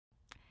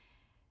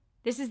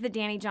This is the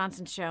Dani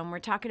Johnson Show, and we're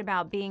talking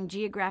about being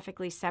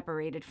geographically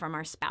separated from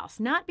our spouse.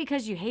 Not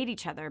because you hate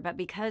each other, but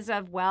because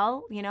of,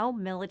 well,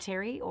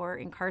 military or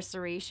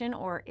incarceration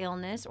or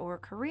illness or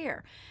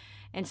career.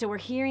 And so we're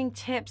hearing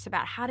tips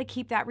about how to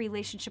keep that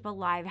relationship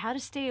alive, how to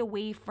stay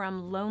away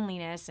from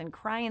loneliness and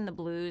crying the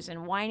blues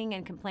and whining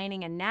and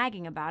complaining and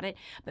nagging about it,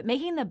 but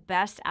making the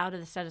best out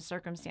of the set of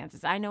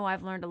circumstances. I know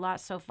I've learned a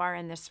lot so far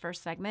in this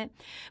first segment,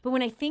 but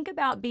when I think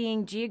about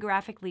being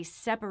geographically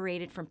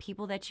separated from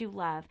people that you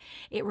love,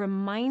 it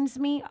reminds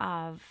me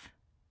of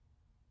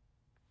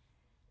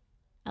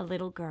a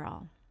little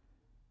girl.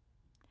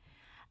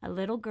 A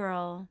little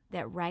girl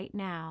that right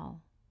now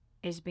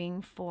is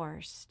being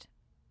forced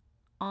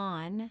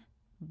on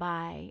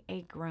by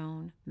a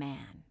grown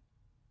man.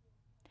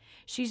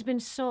 She's been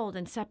sold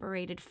and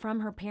separated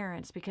from her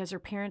parents because her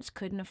parents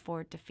couldn't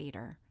afford to feed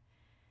her.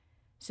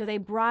 So they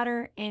brought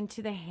her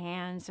into the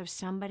hands of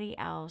somebody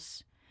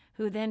else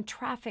who then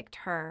trafficked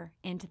her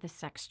into the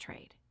sex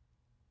trade.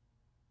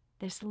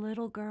 This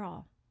little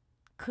girl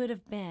could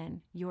have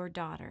been your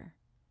daughter,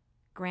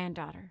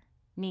 granddaughter,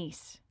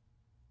 niece.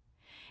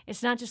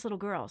 It's not just little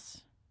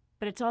girls,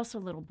 but it's also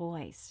little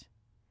boys.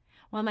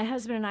 While my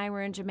husband and I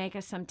were in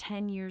Jamaica some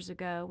 10 years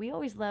ago, we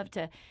always loved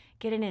to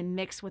get in and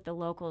mix with the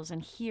locals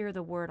and hear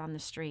the word on the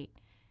street.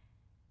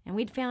 And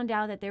we'd found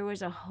out that there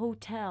was a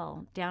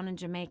hotel down in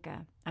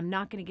Jamaica. I'm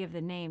not going to give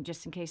the name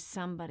just in case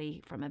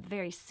somebody from a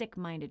very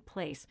sick-minded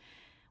place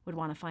would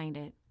want to find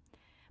it.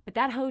 But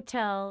that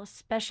hotel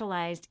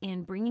specialized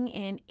in bringing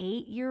in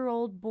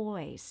 8-year-old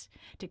boys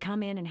to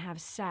come in and have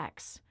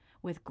sex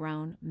with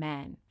grown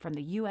men from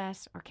the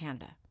U.S. or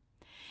Canada.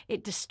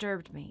 It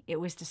disturbed me.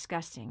 It was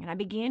disgusting. And I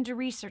began to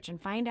research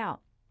and find out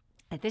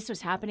that this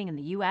was happening in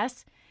the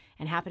U.S.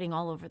 and happening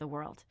all over the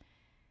world.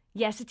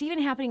 Yes, it's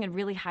even happening in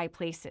really high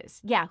places.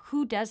 Yeah,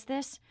 who does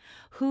this?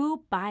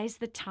 Who buys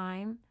the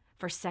time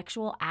for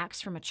sexual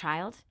acts from a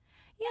child?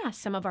 Yeah,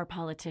 some of our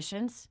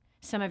politicians,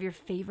 some of your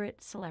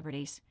favorite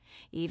celebrities,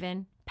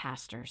 even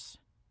pastors.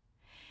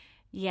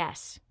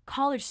 Yes,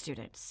 college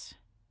students,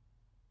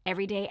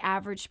 everyday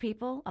average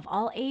people of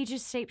all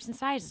ages, shapes, and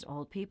sizes,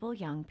 old people,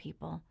 young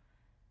people.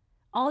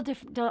 All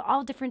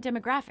different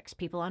demographics,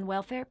 people on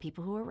welfare,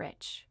 people who are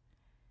rich.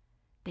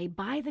 They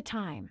buy the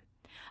time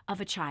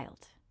of a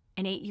child,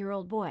 an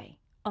 8-year-old boy,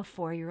 a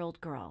 4-year-old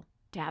girl,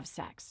 to have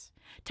sex.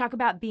 Talk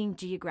about being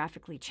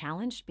geographically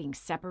challenged, being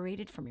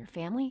separated from your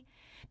family.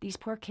 These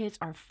poor kids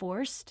are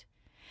forced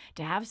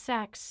to have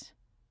sex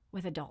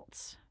with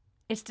adults.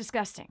 It's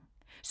disgusting.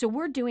 So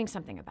we're doing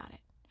something about it.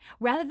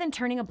 Rather than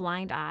turning a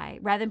blind eye,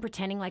 rather than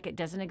pretending like it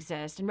doesn't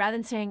exist, and rather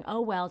than saying, oh,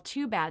 well,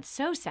 too bad,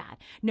 so sad.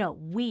 No,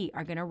 we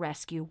are going to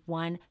rescue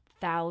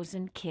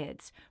 1,000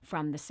 kids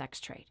from the sex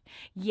trade.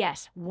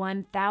 Yes,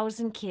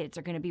 1,000 kids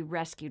are going to be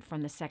rescued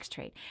from the sex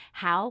trade.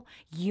 How?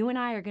 You and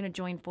I are going to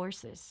join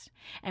forces,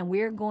 and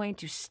we're going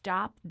to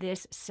stop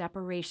this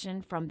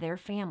separation from their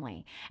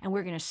family, and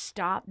we're going to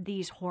stop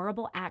these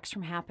horrible acts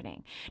from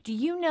happening. Do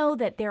you know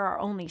that there are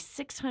only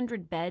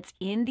 600 beds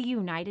in the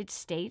United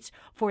States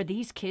for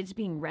these kids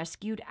being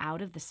rescued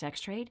out of the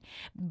sex trade?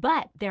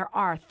 But there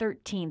are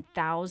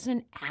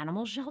 13,000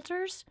 animal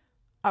shelters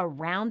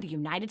around the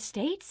United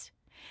States?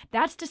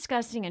 That's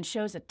disgusting and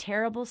shows a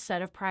terrible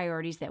set of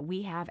priorities that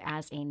we have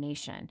as a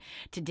nation.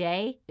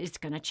 Today, it's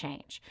going to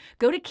change.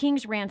 Go to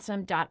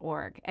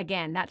kingsransom.org.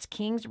 Again, that's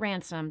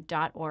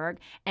kingsransom.org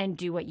and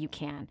do what you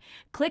can.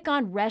 Click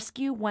on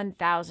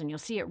Rescue1000. You'll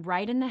see it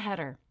right in the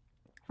header.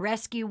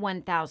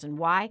 Rescue1000.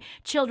 Why?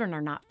 Children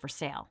are not for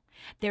sale.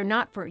 They're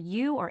not for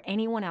you or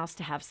anyone else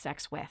to have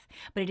sex with,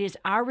 but it is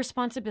our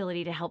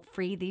responsibility to help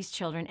free these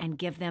children and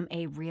give them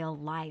a real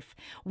life.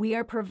 We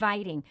are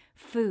providing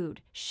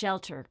food,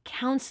 shelter,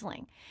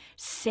 counseling,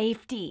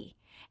 safety.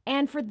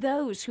 And for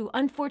those who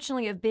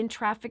unfortunately have been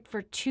trafficked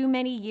for too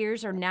many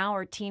years or now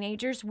are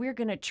teenagers, we're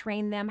going to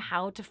train them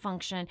how to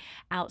function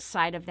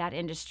outside of that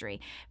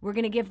industry. We're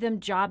going to give them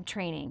job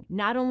training,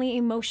 not only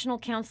emotional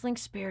counseling,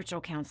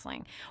 spiritual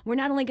counseling. We're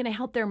not only going to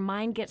help their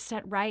mind get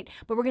set right,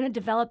 but we're going to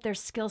develop their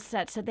skill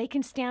set so they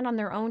can stand on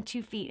their own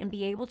 2 feet and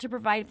be able to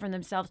provide for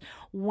themselves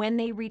when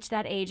they reach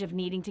that age of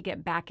needing to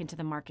get back into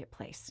the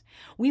marketplace.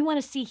 We want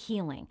to see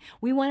healing.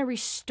 We want to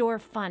restore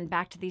fun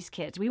back to these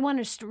kids. We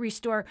want to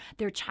restore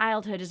their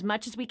childhood as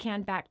much as we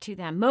can back to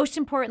them. Most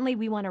importantly,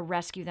 we want to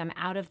rescue them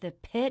out of the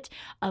pit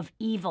of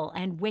evil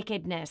and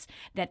wickedness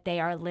that they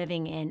are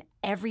living in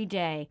every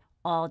day,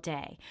 all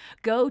day.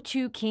 Go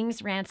to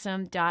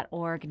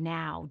kingsransom.org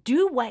now.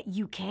 Do what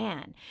you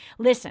can.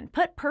 Listen,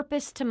 put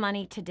purpose to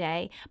money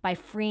today by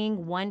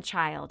freeing one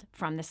child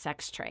from the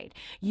sex trade.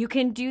 You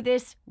can do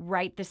this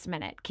right this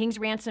minute.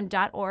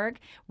 kingsransom.org,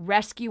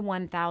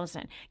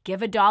 Rescue1000. Give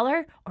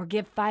 $1 or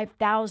give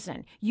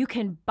 5,000. You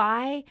can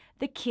buy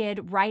the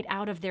kid right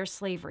out of their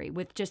slavery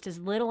with just as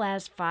little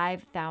as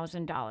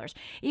 $5,000.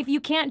 If you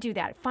can't do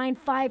that, find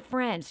 5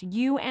 friends,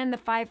 you and the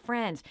 5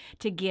 friends,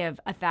 to give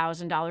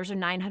 $1,000 or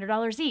 $900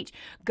 $100 each.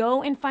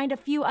 Go and find a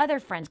few other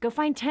friends. Go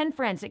find 10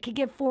 friends that could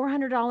give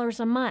 $400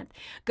 a month.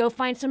 Go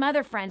find some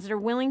other friends that are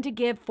willing to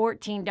give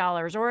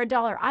 $14 or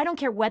 $1. I don't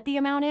care what the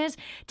amount is.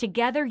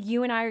 Together,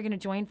 you and I are going to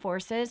join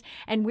forces,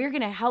 and we're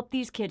going to help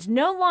these kids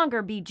no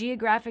longer be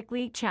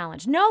geographically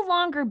challenged, no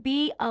longer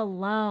be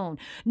alone,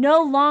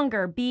 no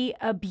longer be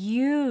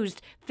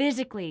abused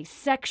physically,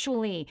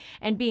 sexually,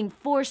 and being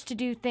forced to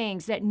do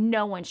things that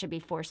no one should be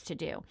forced to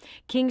do.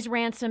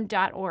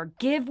 kingsransom.org.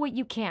 Give what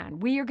you can.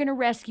 We are going to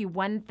rescue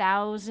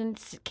 1,000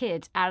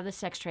 kids out of the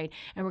sex trade,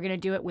 and we're going to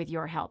do it with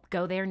your help.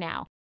 Go there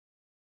now.